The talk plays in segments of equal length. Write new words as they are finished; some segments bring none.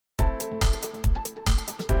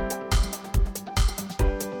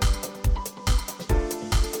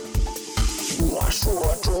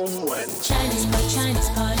说中文 Chinese pot, Chinese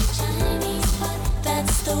pot, Chinese pot.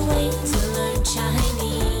 That's the way to learn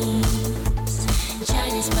Chinese.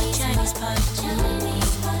 Chinese pot, Chinese pot,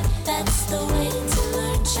 Chinese pot. That's the way to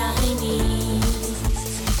learn Chinese.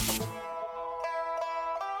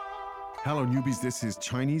 Hello, newbies. This is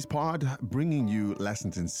Chinese Pod, bringing you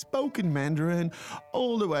lessons in spoken Mandarin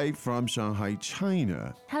all the way from Shanghai,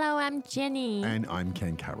 China. Hello, I'm Jenny. And I'm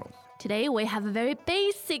Ken Carroll. Today we have a very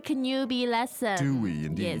basic newbie lesson. Do we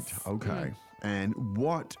indeed? Yes. Okay. And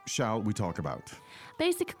what shall we talk about?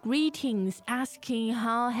 Basic greetings, asking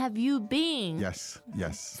how have you been? Yes.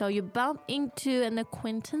 So you bump into an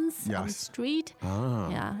acquaintance on the street.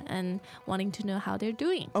 Yeah, and wanting to know how they're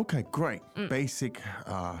doing. Okay, great. Basic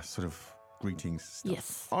sort of greetings stuff.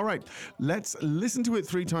 Yes. All right. Let's listen to it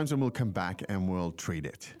 3 times and we'll come back and we'll treat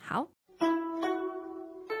it. 好。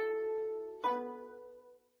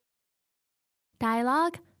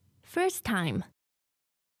Dialogue, first time.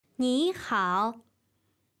 你好，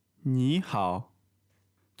你好，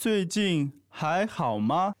最近还好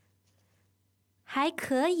吗？还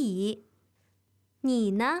可以。你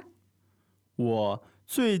呢？我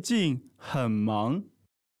最近很忙。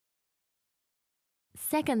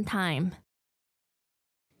Second time.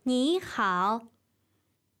 你好，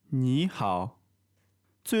你好，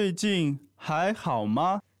最近还好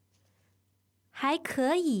吗？还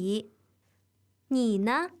可以。你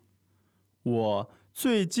呢？我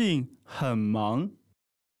最近很忙。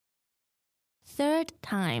Third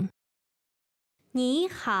time. 你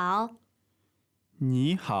好，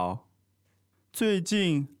你好，最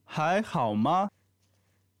近还好吗？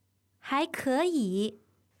还可以。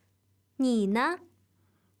你呢？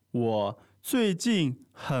我最近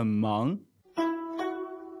很忙。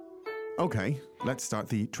 Okay, let's start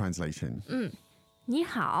the translation. 你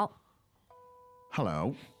好，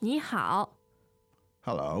 Hello. 你好，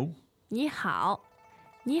 Hello. 你好，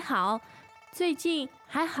你好，最近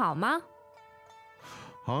还好吗？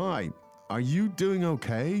 Hi. Are you doing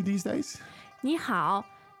okay these days? 你好，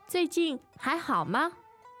最近还好吗？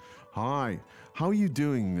 Hi. How are you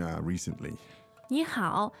doing recently? 你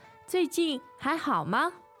好，最近还好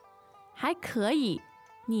吗？还可以，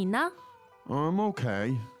你呢？ I'm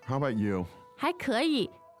okay. How about you? 还可以，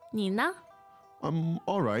你呢？ I'm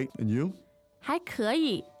all right. And you? 还可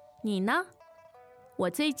以，你呢？我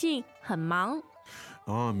最近很忙，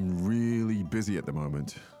 I'm really busy at the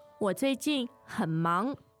moment. 我最近很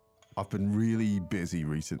忙， I've been really busy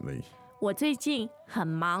recently. 我最近很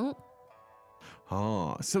忙。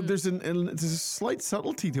 So there's a slight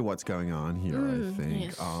subtlety to what's going on here, I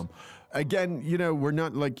think. Yes. Again, you know, we're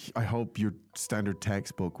not like, I hope, your standard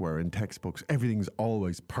textbook where in textbooks everything's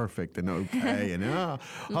always perfect and okay. And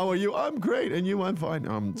how are you? I'm great. And you? I'm fine.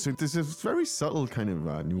 So there's a very subtle kind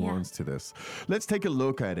of nuance to this. Let's take a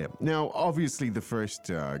look at it. Now, obviously, the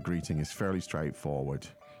first greeting is fairly straightforward.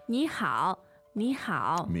 你好，你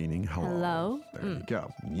好。 Meaning hello. Hello. There you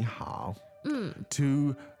go. 你好.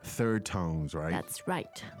 2 third tones, right? That's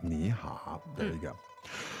right. 你好. There you go.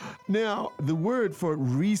 Now, the word for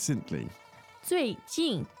recently. 最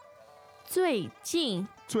近，最近。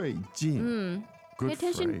最近. Good Pay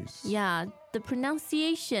attention. phrase. Yeah, the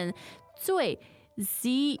pronunciation. 最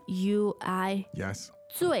Z-U-I. Yes.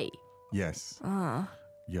 最 Yes.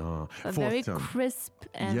 Yeah. a Fourth very tone. crisp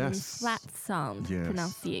and Yes. flat sound Yes.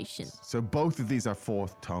 pronunciation. So both of these are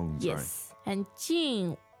fourth tones, right? Yes. And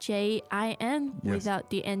近 J-I-N Yes. without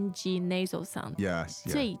the N-G nasal sound. Yes.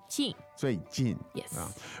 Yeah. 最近 最近. Yes.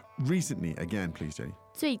 Recently, again, please, Jenny.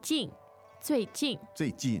 最近最近最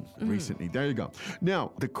近, recently. There you go.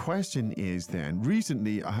 Now, the question is then,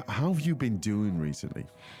 recently, how have you been doing recently?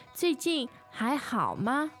 最近还好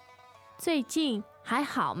吗？最近还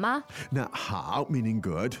好吗？ Now, how meaning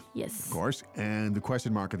good, Yes. of course, and the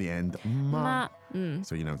question mark at the end, ma. 吗？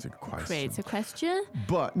 So you know it's a question. Creates a question.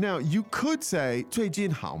 But now you could say 最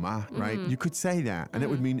近好吗, right? You could say that, and it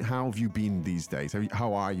would mean how have you been these days?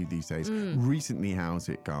 How are you these days? Recently, how's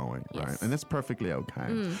it going? Right? Yes. And that's perfectly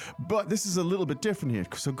okay. But this is a little bit different here.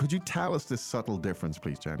 So could you tell us this subtle difference,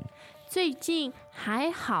 please, Jenny? 最近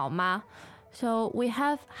还好吗？ So we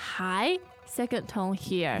have 还 second tone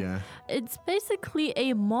here. Yeah. It's basically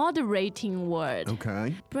a moderating word.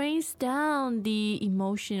 Okay. Brings down the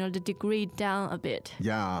emotion or the degree down a bit.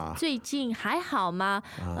 Yeah. 最近还好吗?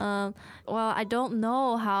 Well, I don't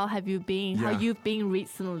know how have you been, how Yeah. you've been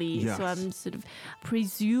recently. Yes. So I'm sort of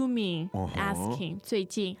presuming, asking 最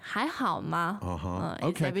近还好吗? Is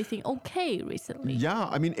Okay. everything okay recently? Yeah,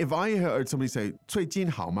 I mean, if I heard somebody say 最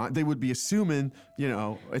近好吗, they would be assuming, you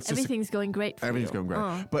know, it's just Everything's going great for everything's you. going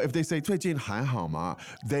great. But if they say 最近还好吗,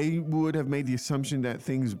 they would have made the assumption that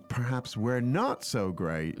things perhaps were not so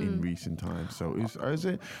great in recent times. So are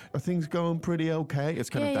things going pretty okay? It's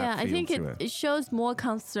kind of that I feel think to it. it shows more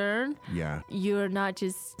concern. Yeah. You're not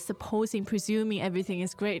just presuming everything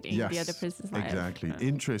is great in Yes, the other person's life. exactly.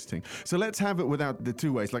 Interesting. So let's have it without the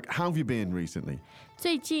two ways. Like, how have you been recently?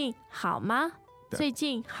 最近好吗？最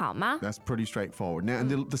近好吗？ That's pretty straightforward. Now, and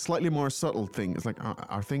the slightly more subtle thing is like,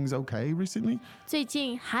 are things okay recently? 最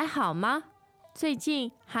近还好吗？最近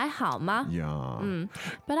还好吗？ Yeah.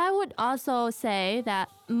 But I would also say that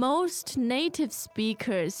most native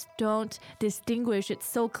speakers don't distinguish it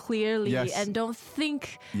so clearly Yes. and don't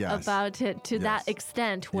think Yes. about it to that Yes.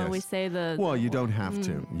 extent when we Yes. say the. Well, you don't have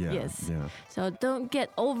to. Yeah. Yes. Yeah. So don't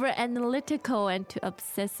get over analytical and too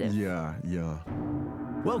obsessive. Yeah. Yeah.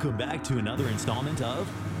 Welcome back to another installment of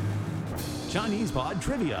Chinese Pod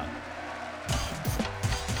Trivia.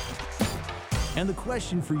 And the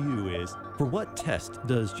question for you is, for what test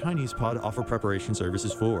does Chinese Pod offer preparation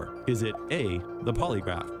services for? Is it A, the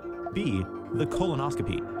polygraph, B, the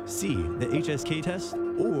colonoscopy, C, the HSK test,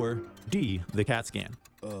 or D, the CAT scan?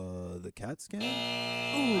 The CAT scan?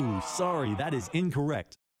 Ooh, sorry, that is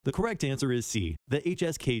incorrect. The correct answer is C, the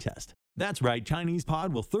HSK test. That's right, Chinese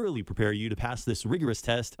Pod will thoroughly prepare you to pass this rigorous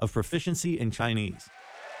test of proficiency in Chinese.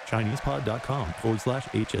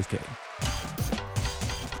 ChinesePod.com/HSK.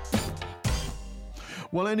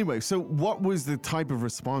 Well, anyway, so what was the type of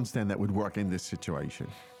response then that would work in this situation?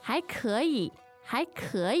 还可以，还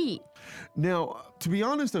可以。 Now, to be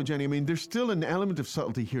honest though, Jenny, I mean, there's still an element of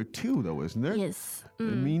subtlety here too, though, isn't there? Yes. I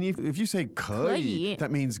mean, if you say 可以, 可以.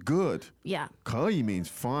 that means good. Yeah. 可以 means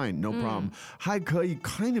fine, no problem. 还可以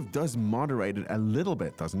kind of does moderate it a little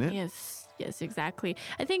bit, doesn't it? Yes, exactly.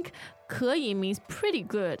 I think 可以 means pretty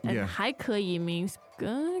good, and Yeah. 还可以 means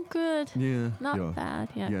good. Yeah. Not yeah. bad.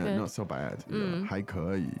 Yeah, Yeah, good. not so bad. Yeah, 还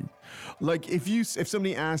可以. Like if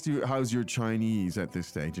somebody asked you how's your Chinese at this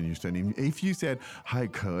stage and you're studying, if you said 还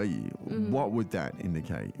可以, what would that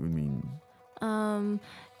indicate? I mean,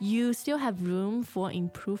 You still have room for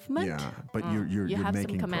improvement. yeah, but you're you have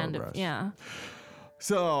making some command progress. of, yeah.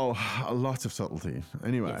 So lots of subtlety.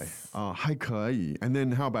 Anyway, Yes. 还可以. And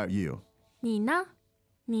then how about you? 你呢？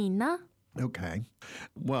你呢？ Okay.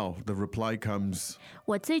 Well, the reply comes.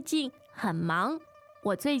 我最近很忙。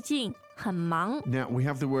我最近很忙。 Now we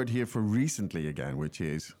have the word here for recently again, which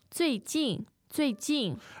is, 最近，最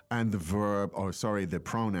近， and the the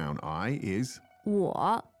pronoun I is.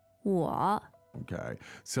 我。 Okay,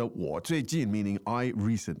 so 我最近 meaning I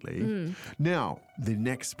recently. Now, the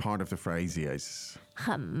next part of the phrase is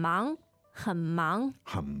很忙，很忙。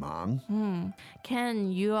很忙.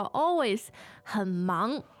 Ken, you are always 很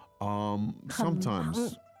忙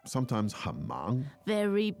Sometimes 很忙,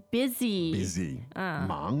 very busy. busy.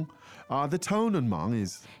 忙. The tone on 忙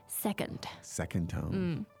is Second, second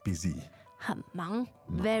tone. Busy. 很忙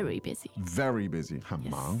very busy. Very busy. 很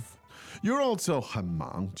忙. You're also 很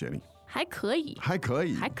忙, Jenny. 还可以还可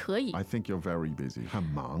以. 还可以 I think you're very busy. 很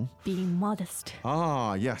忙. being modest.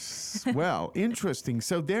 Ah, yes. Well, interesting.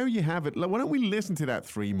 So there you have it. Why don't we listen to that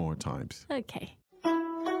 3 more times? Okay.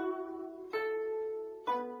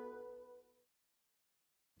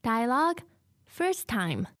 Dialogue first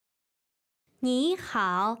time. 你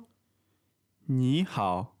好，你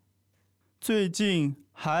好，最近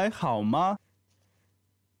还好吗？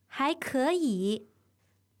还可以。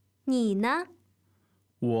你呢？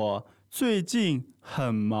我最近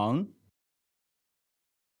很忙。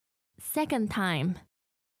 Second time.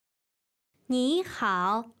 你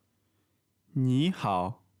好，你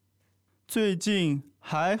好，最近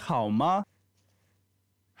还好吗？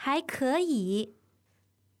还可以。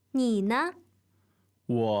你呢？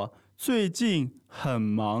我最近很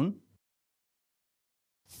忙。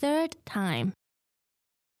 Third time.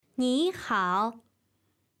 你好，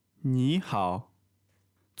你好，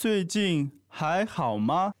最近还好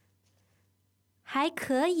吗？还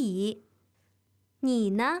可以。你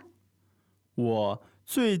呢？我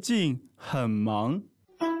最近很忙。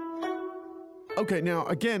 Okay, now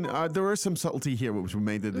again, there are some subtlety here, which we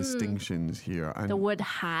made the distinctions here. And The word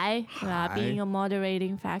还 being a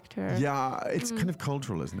moderating factor. yeah, it's kind of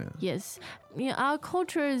cultural, isn't it? Yes. Our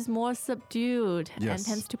culture is more subdued and Yes.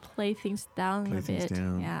 tends to play things down Play a things bit.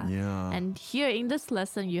 down, yeah. And here in this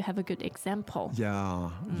lesson, you have a good example. Yeah,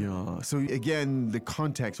 yeah. So again, the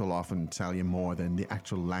context will often tell you more than the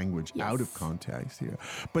actual language out of Yes. context here.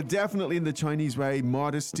 But definitely in the Chinese way,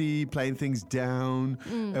 modesty, playing things down,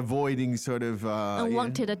 avoiding sort of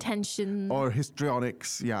Unwanted attention. or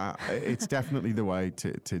histrionics. Yeah, it's definitely the way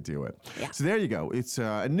to do it. Yeah. So there you go. It's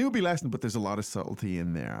a newbie lesson, but there's a lot of subtlety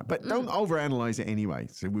in there. But don't over overanalyze it anyway.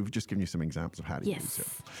 So we've just given you some examples of how to Yes. use it.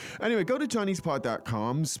 Anyway, go to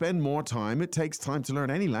ChinesePod.com, spend more time. It takes time to learn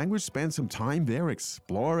any language. Spend some time there,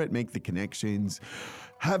 explore it, make the connections.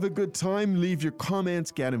 Have a good time, leave your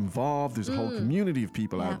comments, get involved. There's a whole community of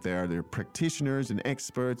people out there. There are practitioners and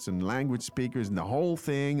experts and language speakers and the whole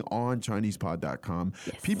thing on ChinesePod.com.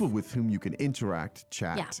 Yes. People with whom you can interact,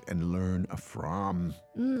 chat, and learn from.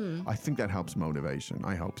 I think that helps motivation.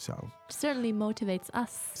 I hope so. Certainly motivates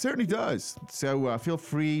us. Certainly does. So feel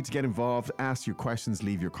free to get involved, ask your questions,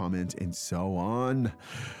 leave your comments, and so on.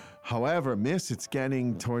 However, Miss, it's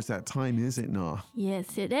getting towards that time, is it not?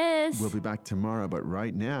 Yes, it is. We'll be back tomorrow, but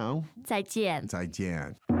right now, 再见. 再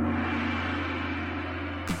见.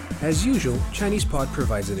 As usual, ChinesePod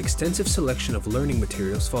provides an extensive selection of learning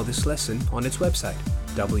materials for this lesson on its website,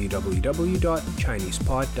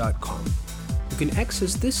 www.chinesepod.com. You can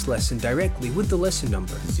access this lesson directly with the lesson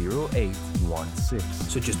number 0816.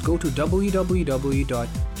 So just go to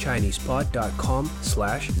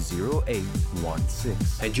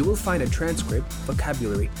www.chinesepod.com/0816 and you will find a transcript,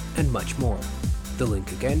 vocabulary, and much more. The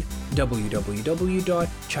link again,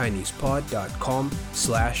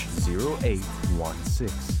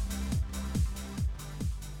 www.chinesepod.com/0816.